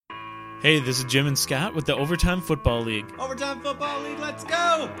Hey, this is Jim and Scott with the Overtime Football League. Overtime Football League, let's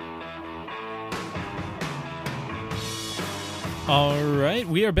go! All right,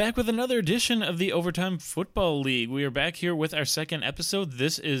 we are back with another edition of the Overtime Football League. We are back here with our second episode.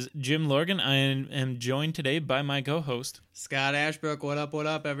 This is Jim Lorgan. I am joined today by my co-host, Scott Ashbrook. What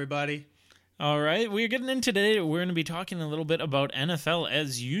up, everybody? All right, we're getting in today. We're going to be talking a little bit about NFL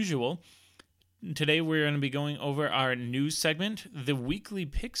as usual. Today we're going to be going over our news segment, the weekly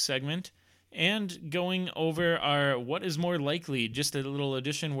pick segment, and going over our what is more likely, just a little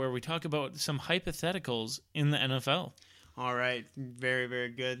addition where we talk about some hypotheticals in the NFL. All right, very, very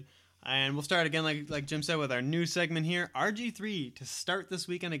good. And we'll start again, like Jim said, with our news segment here. RG3 to start this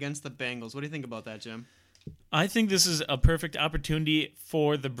weekend against the Bengals. What do you think about that, Jim? I think this is a perfect opportunity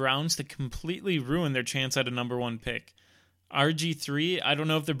for the Browns to completely ruin their chance at a number one pick. RG3, I don't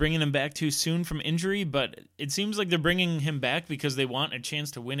know if they're bringing him back too soon from injury, but it seems like they're bringing him back because they want a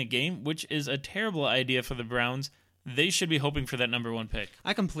chance to win a game, which is a terrible idea for the Browns. They should be hoping for that number one pick.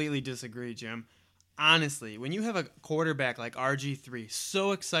 I completely disagree, Jim. Honestly, when you have a quarterback like RG3,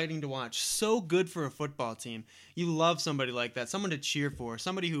 so exciting to watch, so good for a football team, you love somebody like that, someone to cheer for,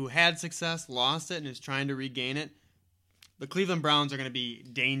 somebody who had success, lost it, and is trying to regain it. The Cleveland Browns are going to be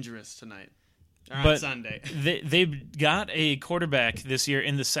dangerous tonight. On Sunday. They've got a quarterback this year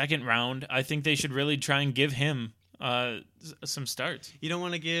in the second round. I think they should really try and give him some starts. You don't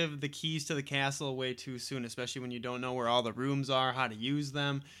want to give the keys to the castle away too soon, especially when you don't know where all the rooms are, how to use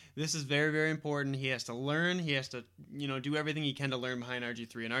them. This is very, very important. He has to learn. He has to, do everything he can to learn behind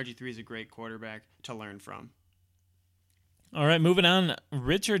RG3, and RG3 is a great quarterback to learn from. All right, moving on.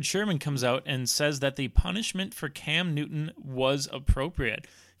 Richard Sherman comes out and says that the punishment for Cam Newton was appropriate.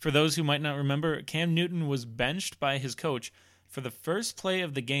 For those who might not remember, Cam Newton was benched by his coach for the first play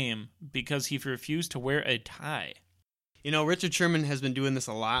of the game because he refused to wear a tie. Richard Sherman has been doing this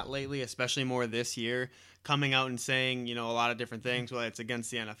a lot lately, especially more this year, coming out and saying, a lot of different things, whether it's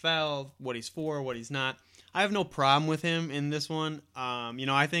against the NFL, what he's for, what he's not. I have no problem with him in this one.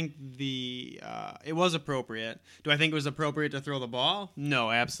 I think it was appropriate. Do I think it was appropriate to throw the ball?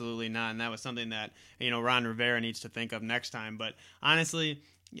 No, absolutely not. And that was something that, Ron Rivera needs to think of next time. But honestly,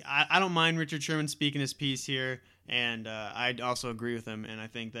 I don't mind Richard Sherman speaking his piece here, and I also agree with him, and I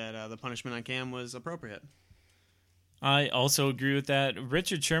think that the punishment on Cam was appropriate. I also agree with that.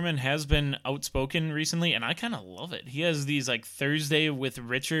 Richard Sherman has been outspoken recently, and I kind of love it. He has these Thursday with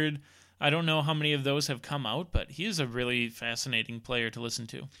Richard. I don't know how many of those have come out, but he is a really fascinating player to listen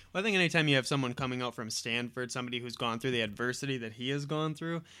to. Well, I think anytime you have someone coming out from Stanford, somebody who's gone through the adversity that he has gone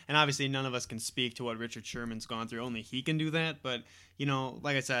through, and obviously none of us can speak to what Richard Sherman's gone through. Only he can do that. But,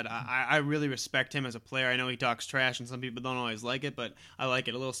 like I said, I really respect him as a player. I know he talks trash, and some people don't always like it, but I like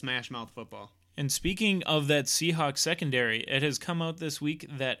it. A little smash-mouth football. And speaking of that Seahawks secondary, it has come out this week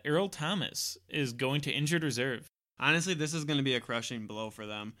that Earl Thomas is going to injured reserve. Honestly, this is going to be a crushing blow for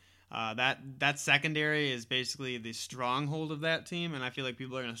them. That secondary is basically the stronghold of that team, and I feel like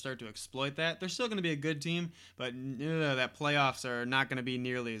people are going to start to exploit that. They're still going to be a good team, but that playoffs are not going to be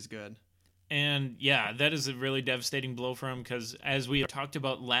nearly as good. And yeah, that is a really devastating blow for him because as we talked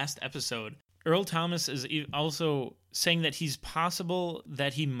about last episode, Earl Thomas is also saying that he's possible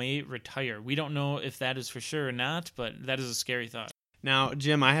that he may retire. We don't know if that is for sure or not, but that is a scary thought. Now,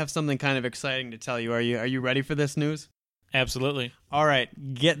 Jim, I have something kind of exciting to tell you. Are you ready for this news? Absolutely. All right,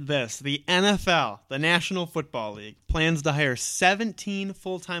 get this. The NFL, the National Football League, plans to hire 17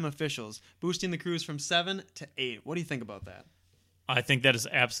 full-time officials, boosting the crews from 7 to 8. What do you think about that? I think that is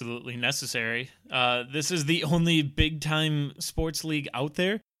absolutely necessary. This is the only big-time sports league out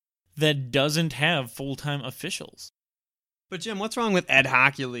there that doesn't have full-time officials. But, Jim, what's wrong with Ed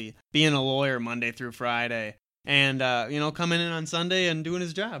Hockley being a lawyer Monday through Friday and, coming in on Sunday and doing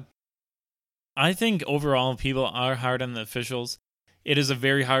his job? I think overall people are hard on the officials. It is a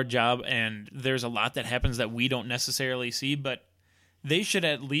very hard job, and there's a lot that happens that we don't necessarily see, but they should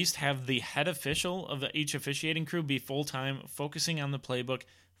at least have the head official of each officiating crew be full-time, focusing on the playbook,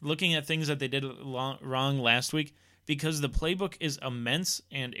 looking at things that they did wrong last week, because the playbook is immense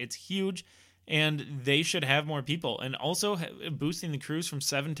and it's huge, and they should have more people. And also boosting the crews from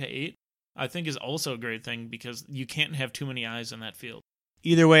 7 to 8, I think is also a great thing because you can't have too many eyes on that field.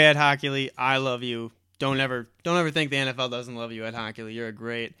 Either way, Ed Hockley, I love you. Don't ever think the NFL doesn't love you, Ed Hockley. You're a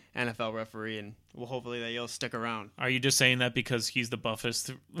great NFL referee, and hopefully that you'll stick around. Are you just saying that because he's the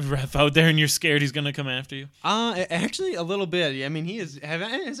buffest ref out there and you're scared he's going to come after you? Actually, a little bit. I mean, he is.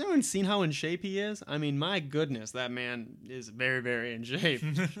 Has everyone seen how in shape he is? I mean, my goodness, that man is very, very in shape.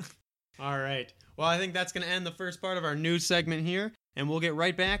 All right. Well, I think that's going to end the first part of our news segment here, and we'll get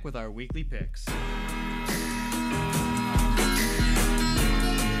right back with our weekly picks.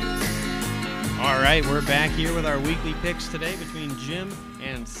 right, we're back here with our weekly picks today between Jim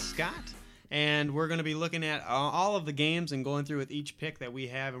and Scott. And we're going to be looking at all of the games and going through with each pick that we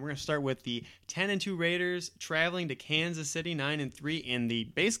have. And we're going to start with the 10-2 Raiders traveling to Kansas City 9-3 in the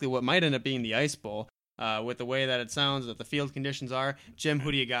basically what might end up being the Ice Bowl with the way that it sounds, that the field conditions are. Jim,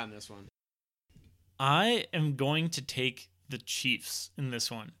 who do you got in this one? I am going to take the Chiefs in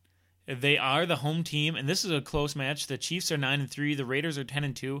this one. They are the home team, and this is a close match. The Chiefs are 9-3, the Raiders are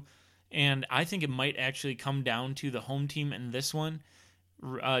 10-2, and I think it might actually come down to the home team in this one.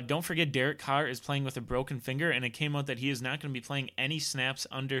 Don't forget Derek Carr is playing with a broken finger, and it came out that he is not going to be playing any snaps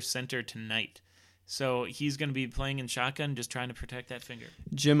under center tonight. So he's going to be playing in shotgun, just trying to protect that finger.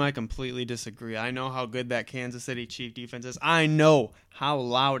 Jim, I completely disagree. I know how good that Kansas City Chief defense is. I know how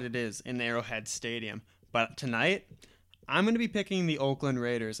loud it is in Arrowhead Stadium. But tonight, I'm going to be picking the Oakland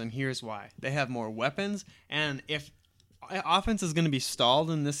Raiders, and here's why. They have more weapons, and if offense is going to be stalled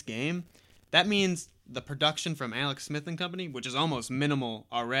in this game, that means the production from Alex Smith and company, which is almost minimal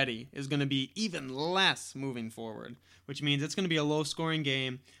already, is going to be even less moving forward, which means it's going to be a low-scoring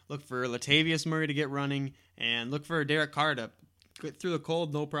game. Look for Latavius Murray to get running, and look for Derek Carr to get through the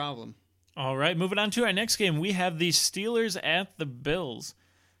cold, no problem. All right, moving on to our next game. We have the Steelers at the Bills.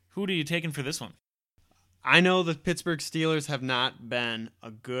 Who are you taking for this one? I know the Pittsburgh Steelers have not been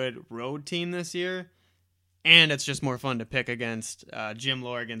a good road team this year, and it's just more fun to pick against Jim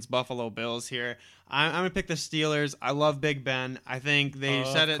Lorigan's Buffalo Bills here. I'm going to pick the Steelers. I love Big Ben. I think they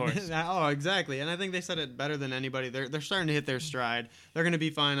said it. Oh, exactly. And I think they said it better than anybody. They're starting to hit their stride. They're going to be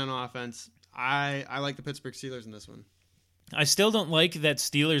fine on offense. I like the Pittsburgh Steelers in this one. I still don't like that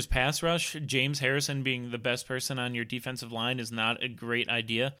Steelers pass rush. James Harrison being the best person on your defensive line is not a great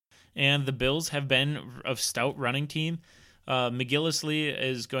idea. And the Bills have been a stout running team. McGillislee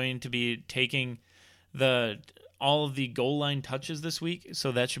is going to be taking all of the goal line touches this week,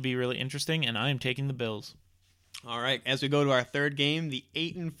 so that should be really interesting, and I am taking the Bills. All right, as we go to our third game, the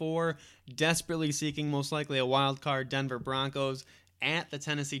 8-4, desperately seeking most likely a wild card Denver Broncos at the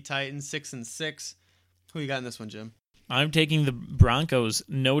Tennessee Titans, 6-6. Who you got in this one, Jim? I'm taking the Broncos,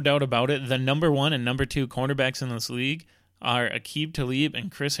 no doubt about it. The number 1 and number 2 cornerbacks in this league are Aqib Talib and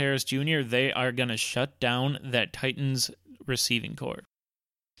Chris Harris Jr. They are going to shut down that Titans receiving corps.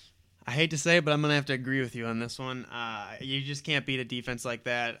 I hate to say it, but I'm going to have to agree with you on this one. You just can't beat a defense like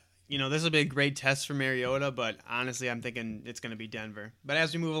that. You know, this will be a great test for Mariota, but honestly, I'm thinking it's going to be Denver. But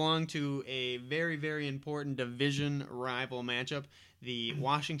as we move along to a very, very important division rival matchup, the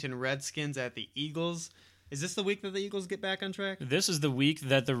Washington Redskins at the Eagles. Is this the week that the Eagles get back on track? This is the week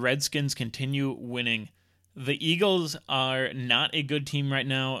that the Redskins continue winning. The Eagles are not a good team right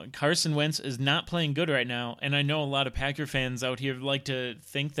now. Carson Wentz is not playing good right now, and I know a lot of Packer fans out here like to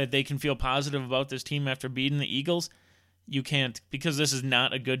think that they can feel positive about this team after beating the Eagles. You can't, because this is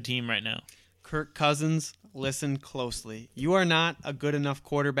not a good team right now. Kirk Cousins, listen closely. You are not a good enough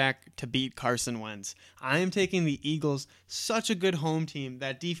quarterback to beat Carson Wentz. I am taking the Eagles, such a good home team.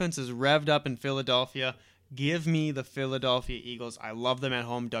 That defense is revved up in Philadelphia. Give me the Philadelphia Eagles. I love them at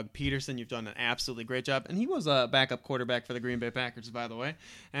home. Doug Peterson, you've done an absolutely great job. And he was a backup quarterback for the Green Bay Packers, by the way.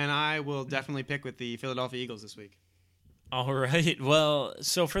 And I will definitely pick with the Philadelphia Eagles this week. All right. Well,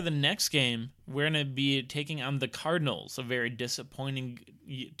 so for the next game, we're going to be taking on the Cardinals, a very disappointing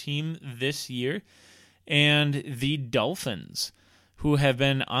team this year, and the Dolphins, who have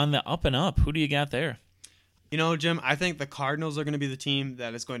been on the up and up. Who do you got there? You know, Jim, I think the Cardinals are going to be the team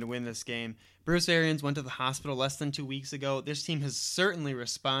that is going to win this game. Bruce Arians went to the hospital less than 2 weeks ago. This team has certainly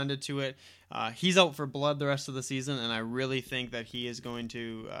responded to it. He's out for blood the rest of the season, and I really think that he is going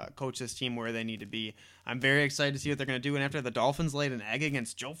to coach this team where they need to be. I'm very excited to see what they're going to do. And after the Dolphins laid an egg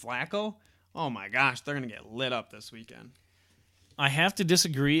against Joe Flacco, oh my gosh, they're going to get lit up this weekend. I have to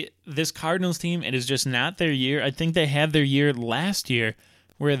disagree. This Cardinals team, it is just not their year. I think they had their year last year,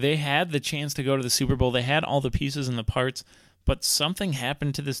 where they had the chance to go to the Super Bowl. They had all the pieces and the parts, but something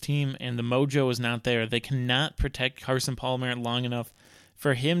happened to this team, and the mojo is not there. They cannot protect Carson Palmer long enough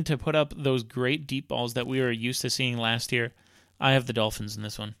for him to put up those great deep balls that we were used to seeing last year. I have the Dolphins in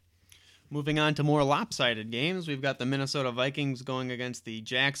this one. Moving on to more lopsided games, we've got the Minnesota Vikings going against the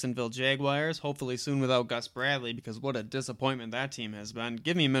Jacksonville Jaguars, hopefully soon without Gus Bradley, because what a disappointment that team has been.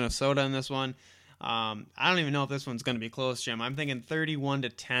 Give me Minnesota in this one. I don't even know if this one's going to be close, Jim. I'm thinking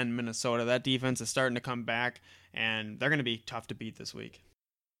 31-10 Minnesota. That defense is starting to come back, and they're going to be tough to beat this week.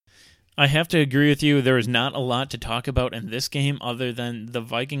 I have to agree with you. There is not a lot to talk about in this game other than the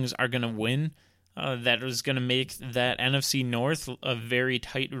Vikings are going to win. That is going to make that NFC North a very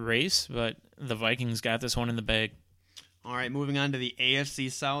tight race, but the Vikings got this one in the bag. All right, moving on to the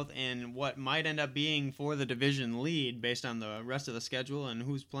AFC South and what might end up being for the division lead based on the rest of the schedule and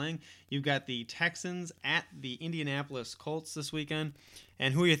who's playing. You've got the Texans at the Indianapolis Colts this weekend.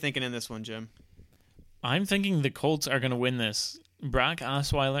 And who are you thinking in this one, Jim? I'm thinking the Colts are going to win this. Brock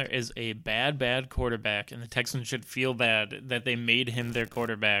Osweiler is a bad quarterback, and the Texans should feel bad that they made him their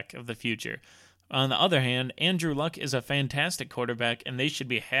quarterback of the future. On the other hand, Andrew Luck is a fantastic quarterback, and they should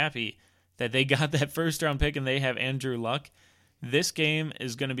be happy that they got that first-round pick and they have Andrew Luck. This game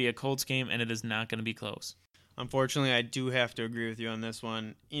is going to be a Colts game, and it is not going to be close. Unfortunately, I do have to agree with you on this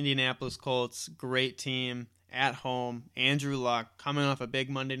one. Indianapolis Colts, great team, at home. Andrew Luck coming off a big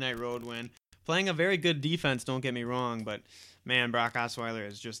Monday night road win. Playing a very good defense, don't get me wrong, but, man, Brock Osweiler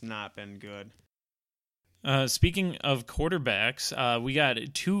has just not been good. Speaking of quarterbacks, we got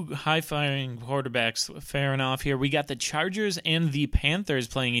two high-firing quarterbacks faring off here. We got the Chargers and the Panthers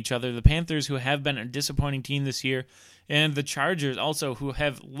playing each other. The Panthers, who have been a disappointing team this year, and the Chargers also, who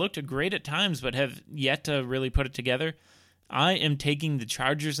have looked great at times but have yet to really put it together. I am taking the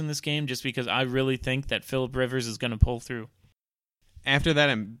Chargers in this game just because I really think that Phillip Rivers is going to pull through. After that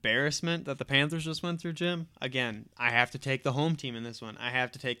embarrassment that the Panthers just went through, Jim, again, I have to take the home team in this one. I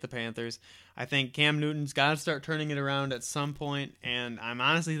have to take the Panthers. I think Cam Newton's got to start turning it around at some point, and I'm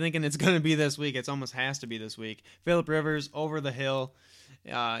honestly thinking it's going to be this week. It almost has to be this week. Phillip Rivers over the hill.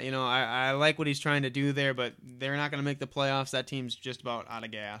 I like what he's trying to do there, but they're not going to make the playoffs. That team's just about out of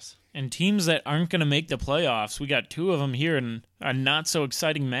gas. And teams that aren't going to make the playoffs, we got two of them here in a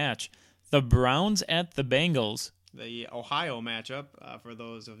not-so-exciting match. The Browns at the Bengals. The Ohio matchup, for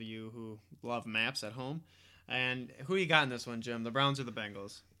those of you who love maps at home. And who you got in this one, Jim? The Browns or the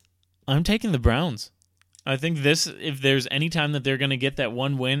Bengals? I'm taking the Browns. I think this, if there's any time that they're going to get that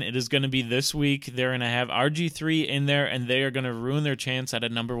one win, it is going to be this week. They're going to have RG3 in there, and they are going to ruin their chance at a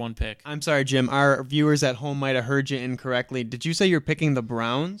number one pick. I'm sorry, Jim. Our viewers at home might have heard you incorrectly. Did you say you're picking the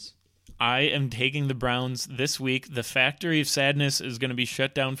Browns? I am taking the Browns this week. The Factory of Sadness is going to be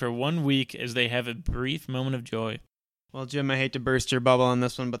shut down for 1 week as they have a brief moment of joy. Well, Jim, I hate to burst your bubble on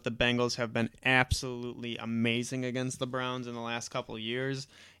this one, but the Bengals have been absolutely amazing against the Browns in the last couple of years.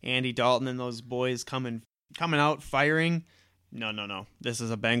 Andy Dalton and those boys coming out firing. No. This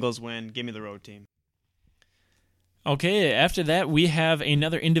is a Bengals win. Give me the road team. Okay, after that, we have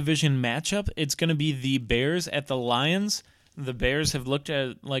another in-division matchup. It's going to be the Bears at the Lions. The Bears have looked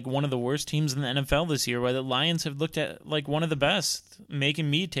at like one of the worst teams in the NFL this year, while the Lions have looked at like one of the best, making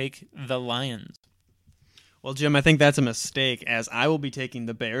me take the Lions. Well, Jim, I think that's a mistake, as I will be taking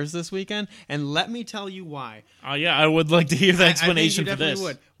the Bears this weekend, and let me tell you why. Oh, yeah, I would like to hear the explanation for this. I think you definitely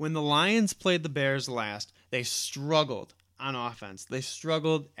would. When the Lions played the Bears last, they struggled on offense. They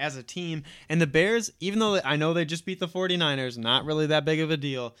struggled as a team, and the Bears, even though I know they just beat the 49ers, not really that big of a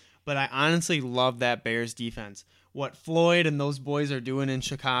deal, but I honestly love that Bears defense. What Floyd and those boys are doing in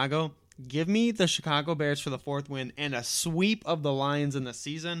Chicago, give me the Chicago Bears for the fourth win and a sweep of the Lions in the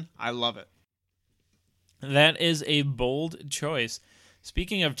season. I love it. That is a bold choice.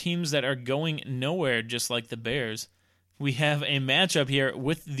 Speaking of teams that are going nowhere, just like the Bears, we have a matchup here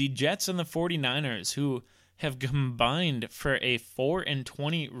with the Jets and the 49ers, who have combined for a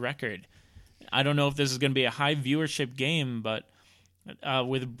 4-20 record. I don't know if this is going to be a high viewership game, but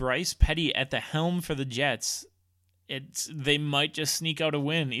with Bryce Petty at the helm for the Jets, they might just sneak out a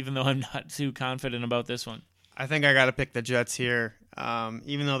win, even though I'm not too confident about this one. I think I got to pick the Jets here.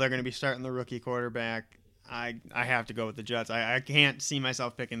 Even though they're going to be starting the rookie quarterback, I have to go with the Jets. I can't see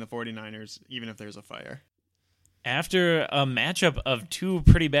myself picking the 49ers, even if there's a fire. After a matchup of two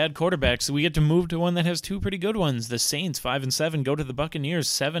pretty bad quarterbacks, we get to move to one that has two pretty good ones. The Saints, 5-7, go to the Buccaneers,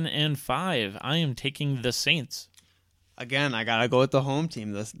 7-5. I am taking the Saints. Again, I got to go with the home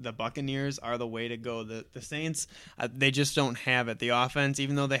team. The Buccaneers are the way to go. The Saints, they just don't have it. The offense,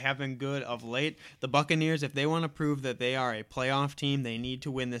 even though they have been good of late, the Buccaneers, if they want to prove that they are a playoff team, they need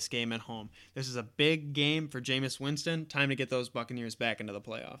to win this game at home. This is a big game for Jameis Winston. Time to get those Buccaneers back into the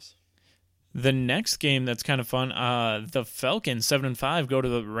playoffs. The next game that's kind of fun, the Falcons, 7-5, go to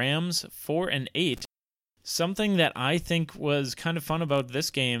the Rams, 4-8. Something that I think was kind of fun about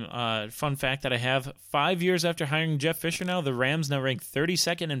this game, fun fact that I have, 5 years after hiring Jeff Fisher now, the Rams now rank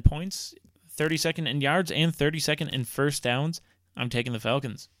 32nd in points, 32nd in yards, and 32nd in first downs. I'm taking the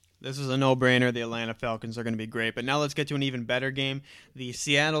Falcons. This is a no-brainer. The Atlanta Falcons are going to be great. But now let's get to an even better game. The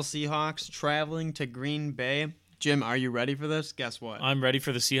Seattle Seahawks traveling to Green Bay. Jim, are you ready for this? Guess what? I'm ready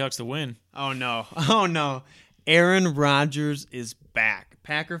for the Seahawks to win. Oh, no. Aaron Rodgers is back.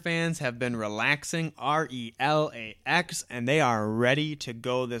 Packer fans have been relaxing, RELAX, and they are ready to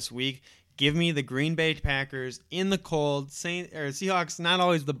go this week. Give me the Green Bay Packers in the cold. Seahawks, not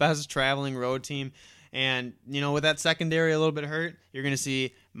always the best traveling road team. And, with that secondary a little bit hurt, you're going to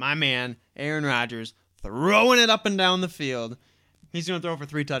see my man, Aaron Rodgers, throwing it up and down the field. He's going to throw for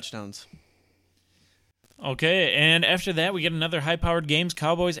 3 touchdowns. Okay, and after that, we get another high-powered games,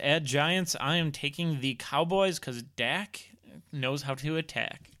 Cowboys at Giants. I am taking the Cowboys because Dak knows how to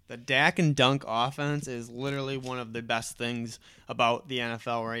attack. The Dak and Dunk offense is literally one of the best things about the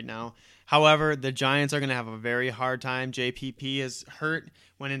NFL right now. However, the Giants are going to have a very hard time. JPP is hurt,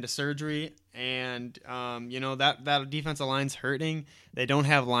 went into surgery, and that defensive line's hurting. They don't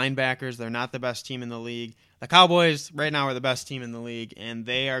have linebackers. They're not the best team in the league. The Cowboys right now are the best team in the league, and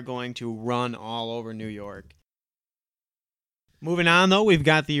they are going to run all over New York. Moving on, though, we've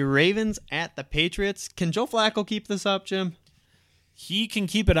got the Ravens at the Patriots. Can Joe Flacco keep this up, Jim? He can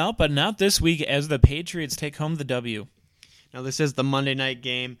keep it out, but not this week as the Patriots take home the W. Now, this is the Monday night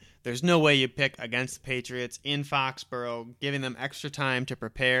game. There's no way you pick against the Patriots in Foxborough, giving them extra time to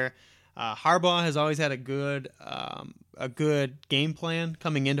prepare. Harbaugh has always had a good game plan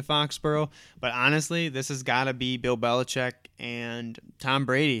coming into Foxborough, but honestly, this has got to be Bill Belichick and Tom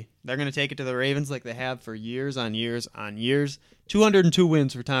Brady. They're going to take it to the Ravens like they have for years on years on years. 202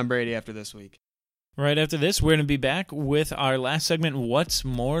 wins for Tom Brady after this week. Right after this, we're going to be back with our last segment, What's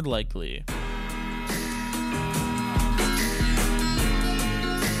More Likely?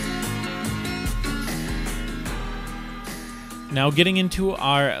 Now, getting into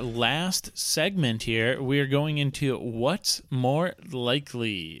our last segment here, we are going into What's More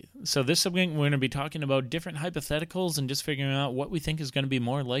Likely. So this segment, we're going to be talking about different hypotheticals and just figuring out what we think is going to be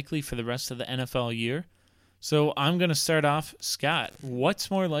more likely for the rest of the NFL year. So I'm going to start off, Scott,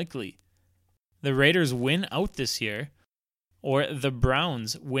 what's more likely? The Raiders win out this year, or the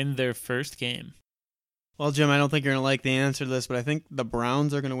Browns win their first game? Well, Jim, I don't think you're going to like the answer to this, but I think the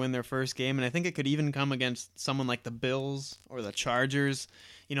Browns are going to win their first game, and I think it could even come against someone like the Bills or the Chargers.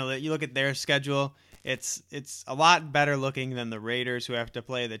 That you look at their schedule, it's a lot better looking than the Raiders, who have to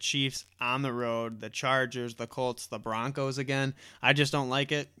play the Chiefs on the road, the Chargers, the Colts, the Broncos again. I just don't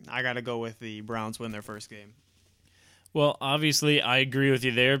like it. I got to go with the Browns win their first game. Well, obviously, I agree with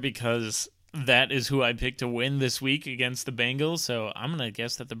you there because that is who I picked to win this week against the Bengals, so I'm going to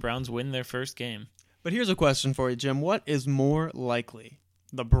guess that the Browns win their first game. But here's a question for you, Jim. What is more likely,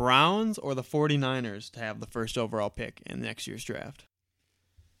 the Browns or the 49ers to have the first overall pick in next year's draft?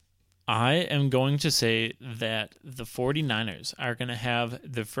 I am going to say that the 49ers are going to have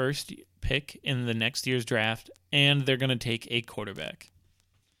the first pick in the next year's draft, and they're going to take a quarterback.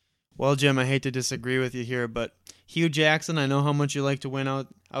 Well, Jim, I hate to disagree with you here, but Hugh Jackson, I know how much you like to win out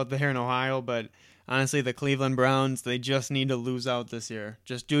there in Ohio, but honestly, the Cleveland Browns, they just need to lose out this year.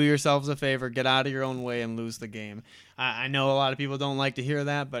 Just do yourselves a favor, get out of your own way, and lose the game. I know a lot of people don't like to hear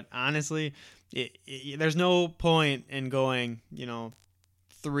that, but honestly, there's no point in going,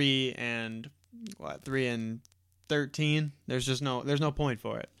 3-13. There's no point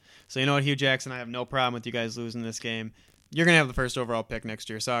for it. So you know what, Hugh Jackson, I have no problem with you guys losing this game. You're going to have the first overall pick next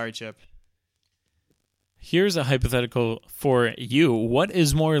year. Sorry, Chip. Here's a hypothetical for you. What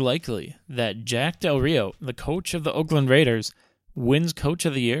is more likely, that Jack Del Rio, the coach of the Oakland Raiders, wins Coach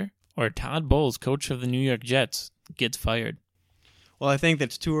of the Year, or Todd Bowles, coach of the New York Jets, gets fired? Well, I think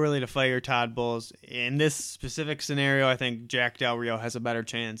that's too early to fire Todd Bowles. In this specific scenario, I think Jack Del Rio has a better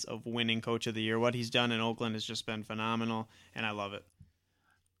chance of winning Coach of the Year. What he's done in Oakland has just been phenomenal, and I love it.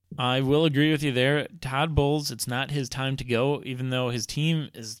 I will agree with you there. Todd Bowles, it's not his time to go, even though his team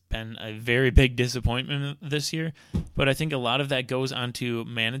has been a very big disappointment this year. But I think a lot of that goes onto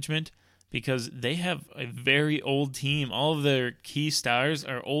management because they have a very old team. All of their key stars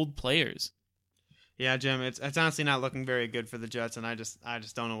are old players. Yeah, Jim, it's honestly not looking very good for the Jets, and I just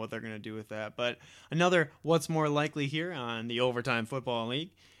don't know what they're going to do with that. But another what's more likely here on the Overtime Football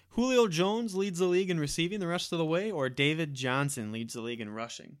League. Julio Jones leads the league in receiving the rest of the way, or David Johnson leads the league in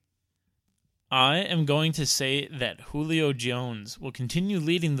rushing? I am going to say that Julio Jones will continue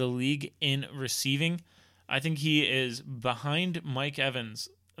leading the league in receiving. I think he is behind Mike Evans,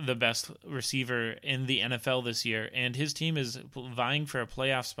 the best receiver in the NFL this year, and his team is vying for a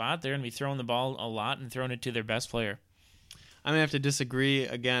playoff spot. They're going to be throwing the ball a lot and throwing it to their best player. I'm going to have to disagree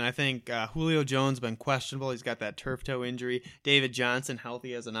again. I think Julio Jones has been questionable. He's got that turf toe injury. David Johnson,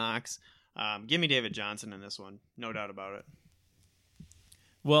 healthy as an ox. Give me David Johnson in this one. No doubt about it.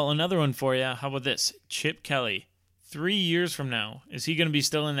 Well, another one for you. How about this? Chip Kelly. 3 years from now, is he going to be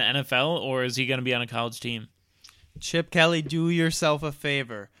still in the NFL or is he going to be on a college team? Chip Kelly, do yourself a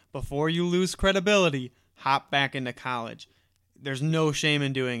favor. Before you lose credibility, hop back into college. There's no shame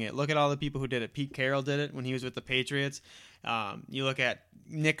in doing it. Look at all the people who did it. Pete Carroll did it when he was with the Patriots. You look at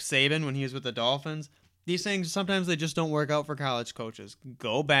Nick Saban when he was with the Dolphins. These things, sometimes they just don't work out for college coaches.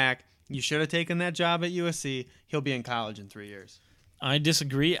 Go back, You should have taken that job at USC. He'll be in college in 3 years. I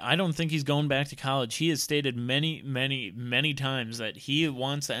disagree. I don't think he's going back to college. He has stated many, many, many times that he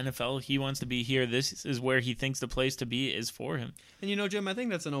wants the NFL. He wants to be here. This is where he thinks the place to be is for him. And Jim, I think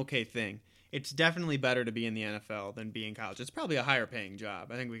that's an okay thing. It's definitely better to be in the NFL than be in college. It's probably a higher paying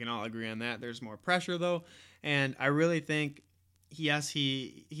job. I think we can all agree on that. There's more pressure, though. And I really think, yes,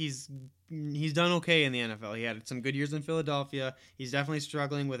 he's done okay in the NFL. He had some good years in Philadelphia. He's definitely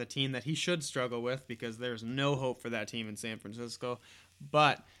struggling with a team that he should struggle with because there's no hope for that team in San Francisco.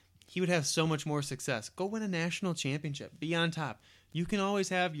 But he would have so much more success. Go win a national championship. Be on top. You can always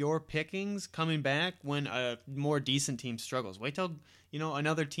have your pickings coming back when a more decent team struggles. Wait till,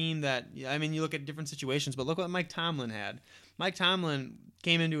 another team that, you look at different situations, but look what Mike Tomlin had. Mike Tomlin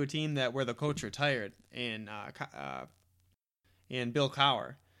came into a team where the coach retired in Bill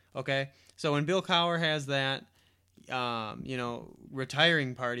Cowher. Okay, so when Bill Cowher has that,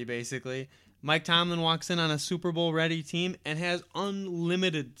 retiring party, basically, Mike Tomlin walks in on a Super Bowl ready team and has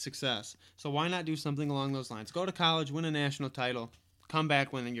unlimited success. So why not do something along those lines? Go to college, win a national title, come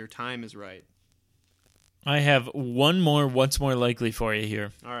back when your time is right. I have one more what's more likely for you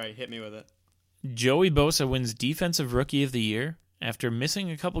here. All right, hit me with it. Joey Bosa wins Defensive Rookie of the Year after missing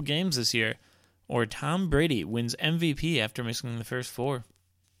a couple games this year, or Tom Brady wins MVP after missing the first 4.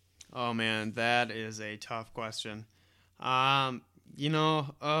 Oh man, that is a tough question. I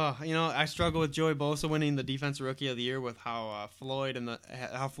struggle with Joey Bosa winning the Defensive Rookie of the Year with how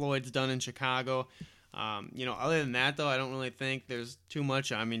Floyd's done in Chicago. Other than that, though, I don't really think there's too much.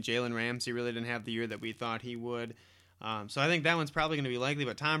 Jalen Ramsey really didn't have the year that we thought he would. So I think that one's probably going to be likely.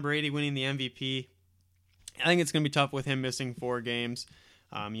 But Tom Brady winning the MVP, I think it's going to be tough with him missing 4 games.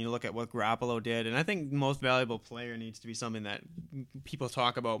 Look at what Garoppolo did. And I think most valuable player needs to be something that people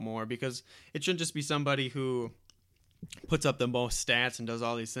talk about more because it shouldn't just be somebody who puts up the most stats and does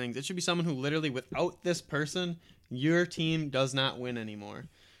all these things. It should be someone who literally, without this person, your team does not win anymore.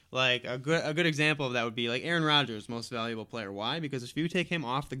 Like a good example of that would be like Aaron Rodgers, most valuable player. Why? Because if you take him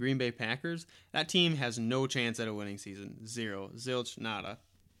off the Green Bay Packers, that team has no chance at a winning season. Zero. Zilch. Nada.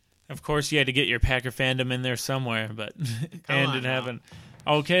 Of course, you had to get your Packer fandom in there somewhere, but and it happened.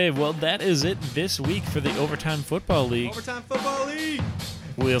 Okay, well, that is it this week for the Overtime Football League. Overtime Football League!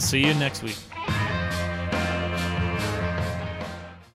 We'll see you next week.